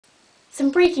Some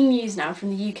breaking news now from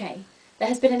the UK. There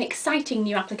has been an exciting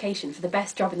new application for the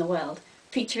best job in the world,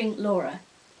 featuring Laura.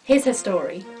 Here's her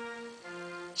story.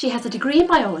 She has a degree in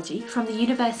biology from the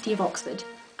University of Oxford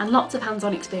and lots of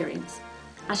hands-on experience,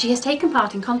 as she has taken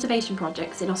part in conservation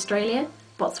projects in Australia,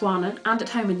 Botswana and at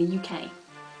home in the UK.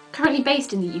 Currently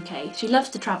based in the UK, she loves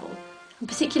to travel and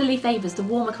particularly favours the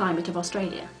warmer climate of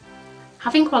Australia.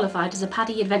 Having qualified as a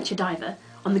PADI adventure diver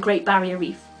on the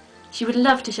Great-Barrier-Reef, she would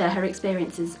love to share her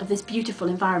experiences of this beautiful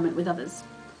environment with others,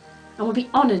 and would be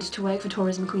honoured to work for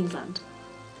Tourism Queensland.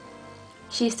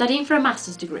 She is studying for a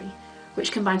master's degree,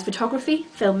 which combines photography,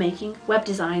 filmmaking, web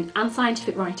design and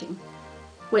scientific writing,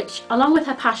 which, along with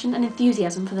her passion and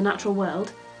enthusiasm for the natural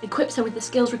world, equips her with the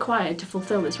skills required to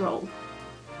fulfil this role.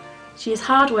 She is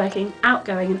hard-working,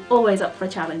 outgoing and always up for a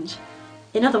challenge.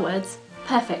 In other words,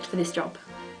 perfect for this job.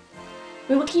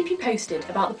 We will keep you posted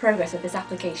about the progress of this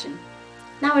application.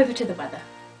 Now over to the weather.